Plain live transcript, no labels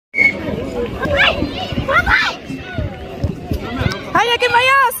Kayakin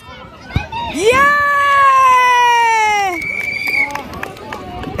Mayos! Yeah!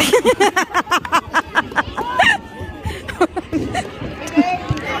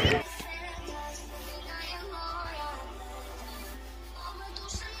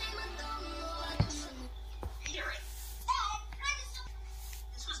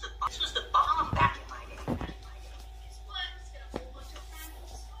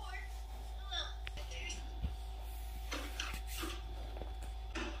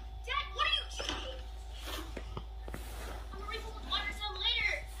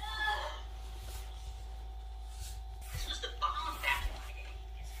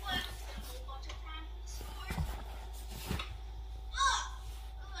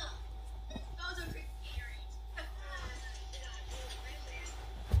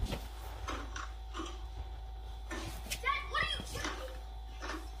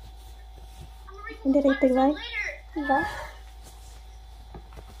 Hindi rating ba? Diba?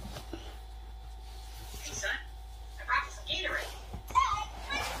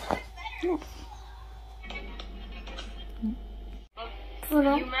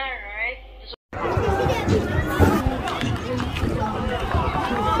 Ano?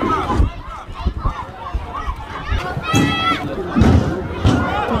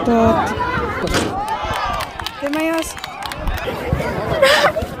 Kentotot. Okay, Mayos.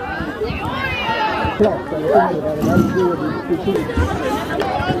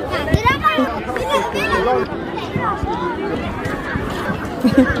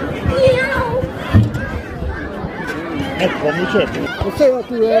 Jag ser att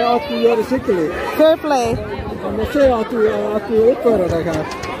du gör det skickligt. Fair play. Jag ser att du uppför dig här.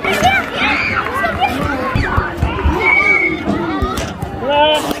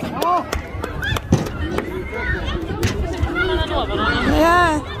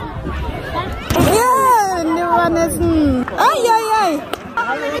 Ja. Ja, det var nästan. Aj, aj, aj.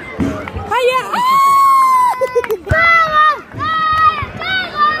 Aj, aj.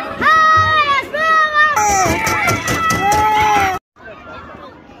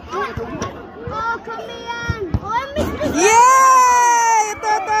 Yeay,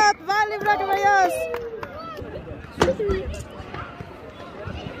 Totot, balik belakang Mayos.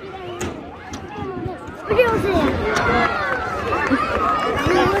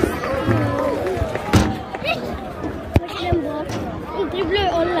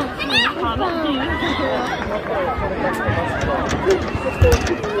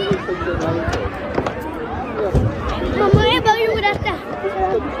 Mamma, jeg bare gjorde dette.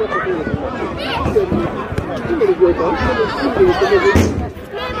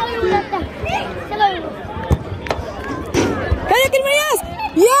 Kayakin Mayos.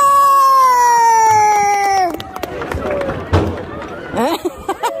 Yeah!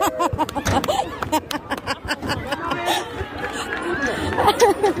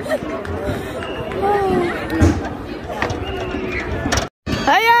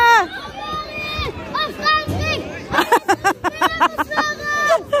 Ayo!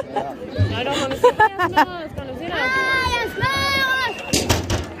 I don't want to see that. It's going to see that.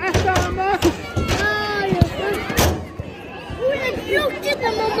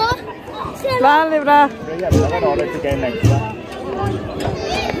 Balik, bra.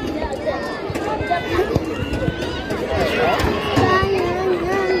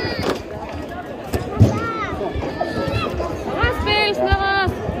 Spil,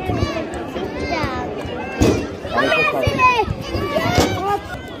 snurres.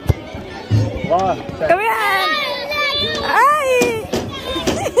 Kom igjen! Ai!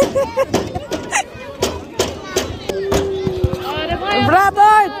 Bra,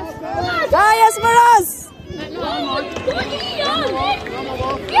 Tord! Kayas mo, Ros!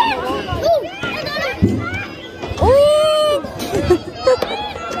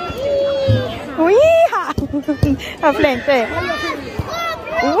 Vad flängt det är.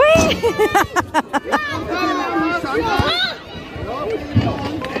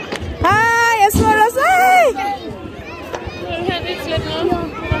 Hej, jag svarar sig!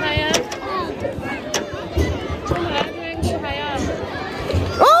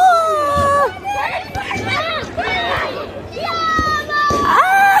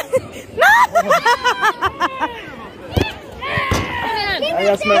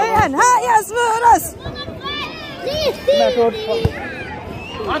 Ayan, hayas mo, Ros!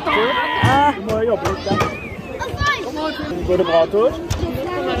 Du må jobbe litt der. Går det bra, Tord?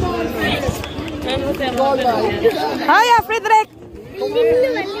 Heia, Fredrik!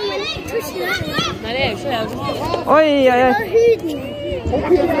 Oi, oi, oi.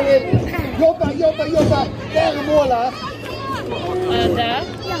 Jobba! Der er målet! Der?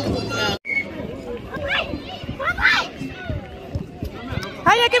 Ja.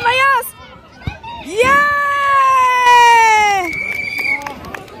 Mayos! Yay!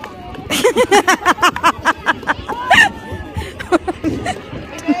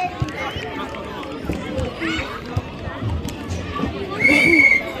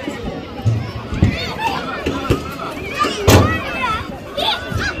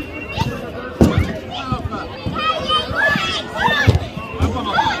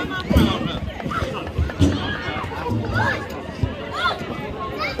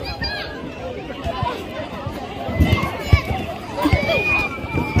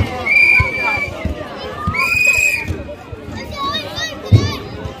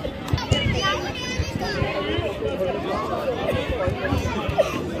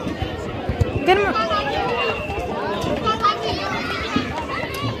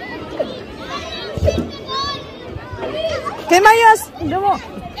 Oke, Mayos, udah mau.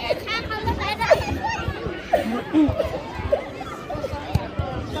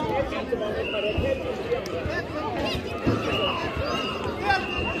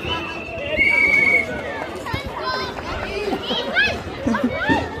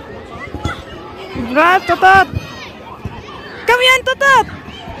 Berat, Totot. Kamian, Totot.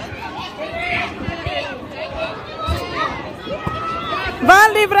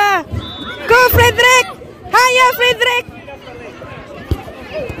 Bali, bra. Go, Fredrik. Hiya, Fredrik.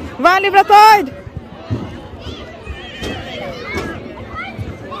 Bali, bra, Toyd.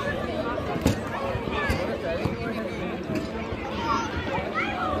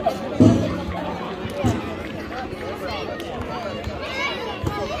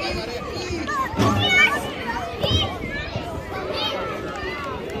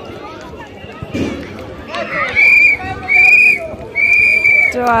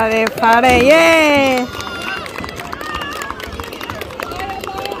 Suave, pare, yeah.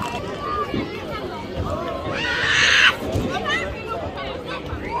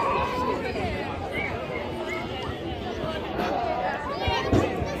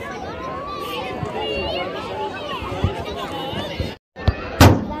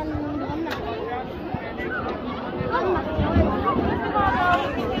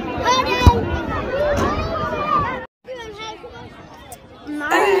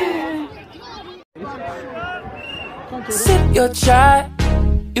 Sip your chai,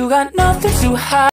 you got nothing to hide.